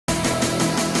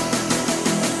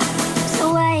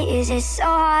it so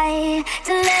hard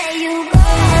to let you go?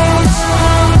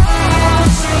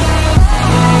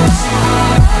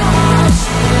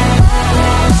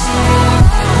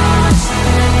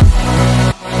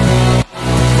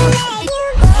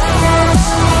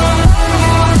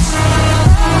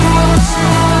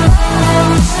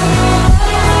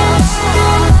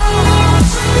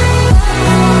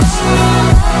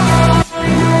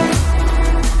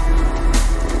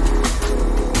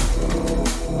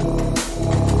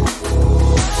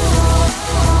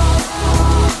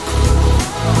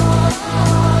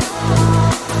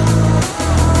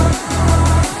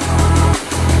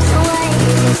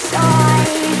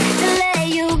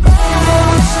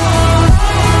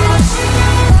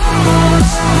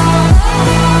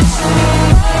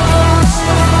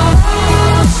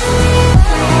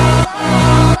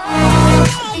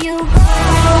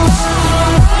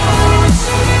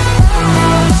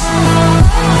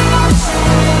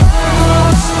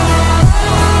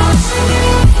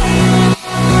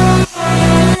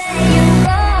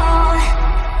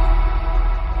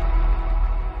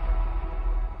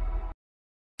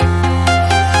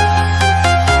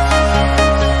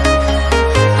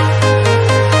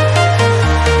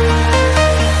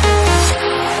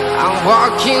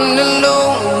 Walking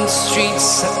alone, the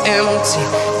streets are empty.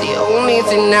 The only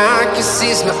thing I can see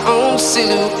is my own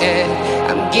silhouette.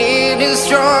 I'm getting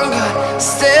stronger,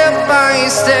 step by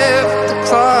step. The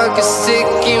clock is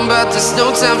ticking, but there's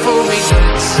no time for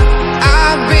regrets.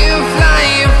 I've been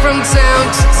flying from town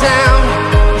to town,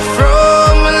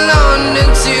 from London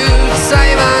to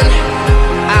Taiwan.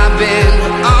 I've been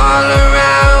all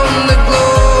around the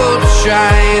globe,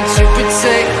 trying to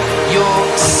protect your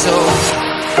soul.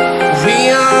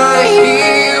 We are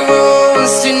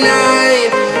heroes tonight.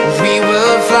 We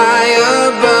will fly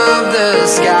above the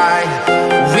sky.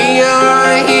 We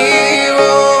are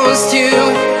heroes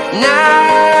tonight.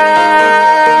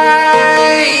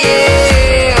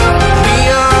 Yeah. We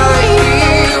are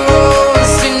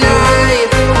heroes tonight.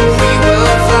 We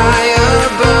will fly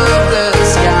above the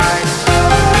sky.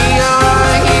 We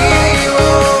are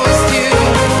heroes tonight.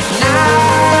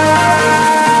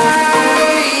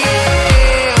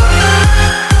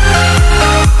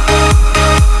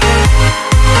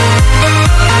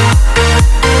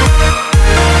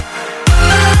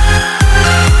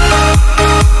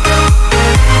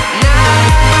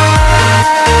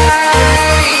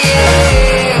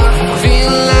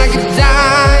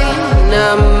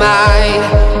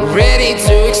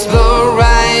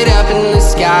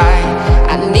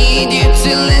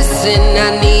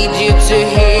 I need you to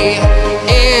hear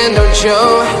and don't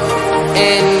show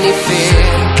any fear.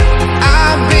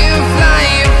 I've been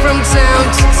flying from town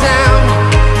to town,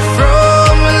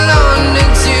 from London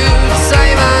to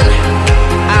Taiwan.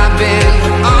 I've been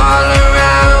all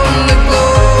around the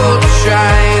globe,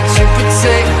 trying to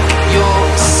protect your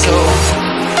soul.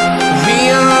 We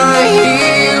are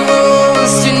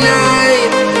heroes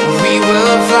tonight. We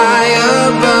will fly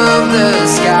above the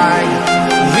sky.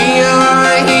 We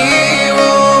are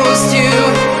heroes tonight.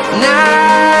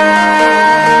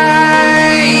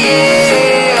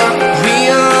 Yeah. We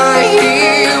are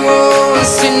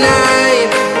heroes tonight.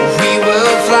 We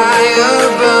will fly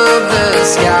above the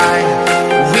sky.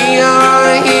 We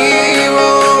are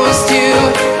heroes tonight.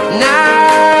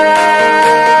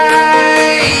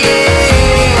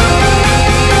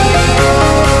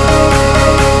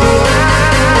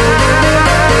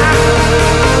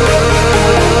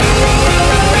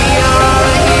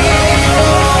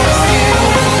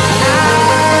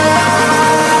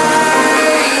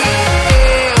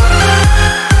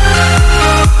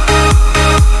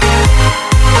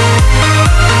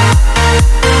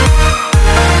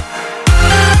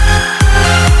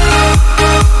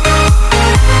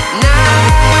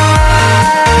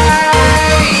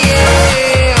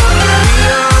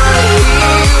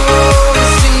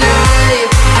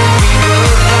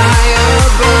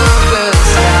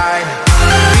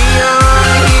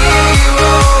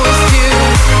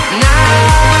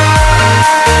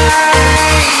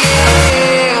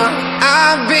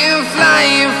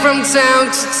 Town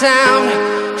to town,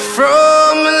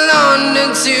 from London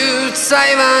to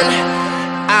Taiwan.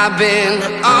 I've been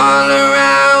all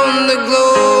around the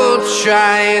globe,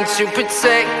 trying to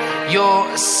protect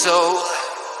your soul.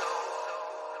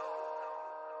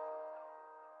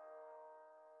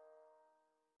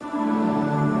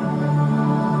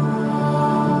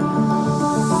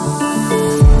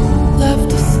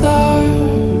 Left a star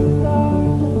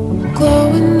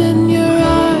glowing in your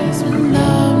eyes when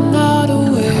I'm not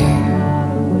aware.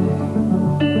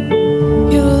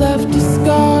 You left a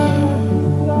scar.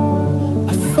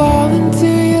 I fall into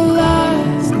your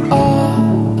lies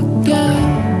all again.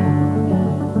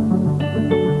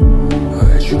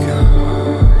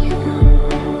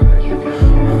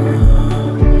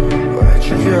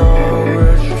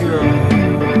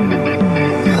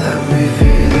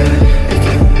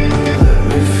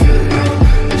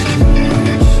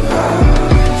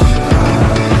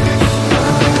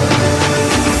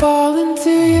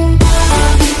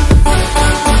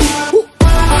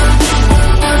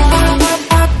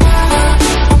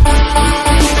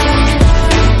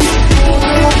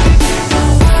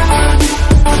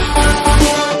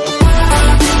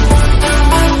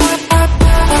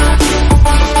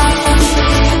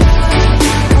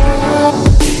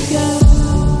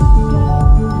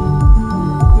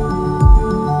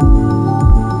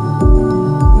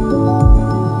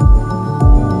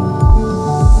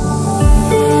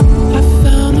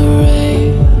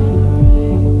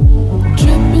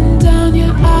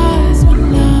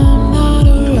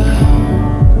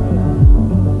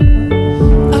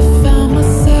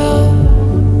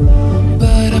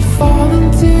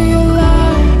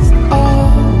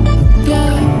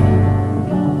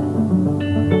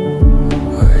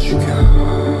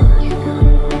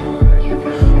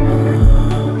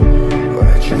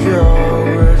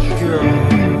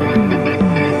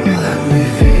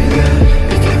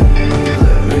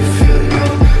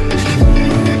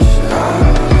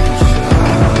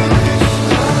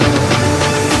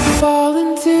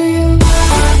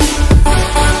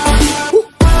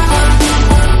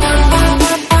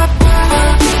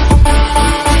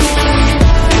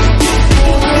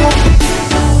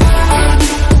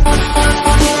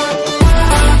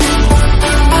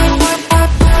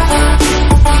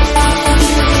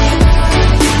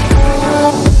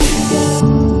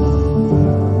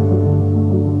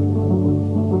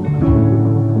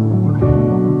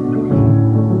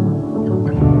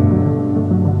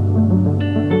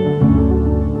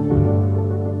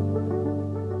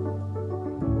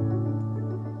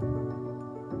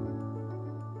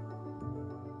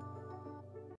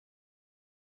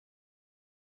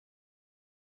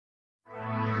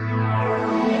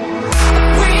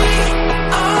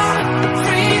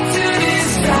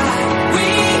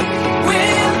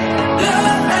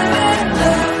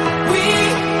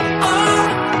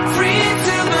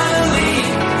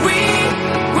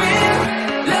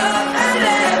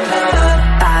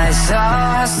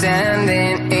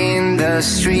 the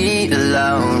street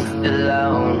alone.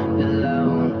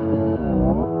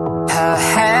 Her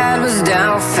head was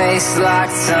down, face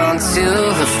locked onto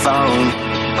her phone.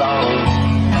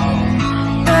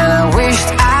 And I wished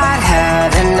I'd had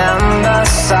a number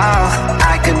so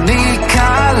I could be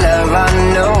color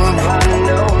unknown.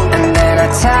 And then I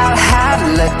tell her,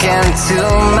 look into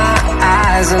my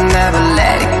eyes and never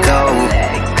let it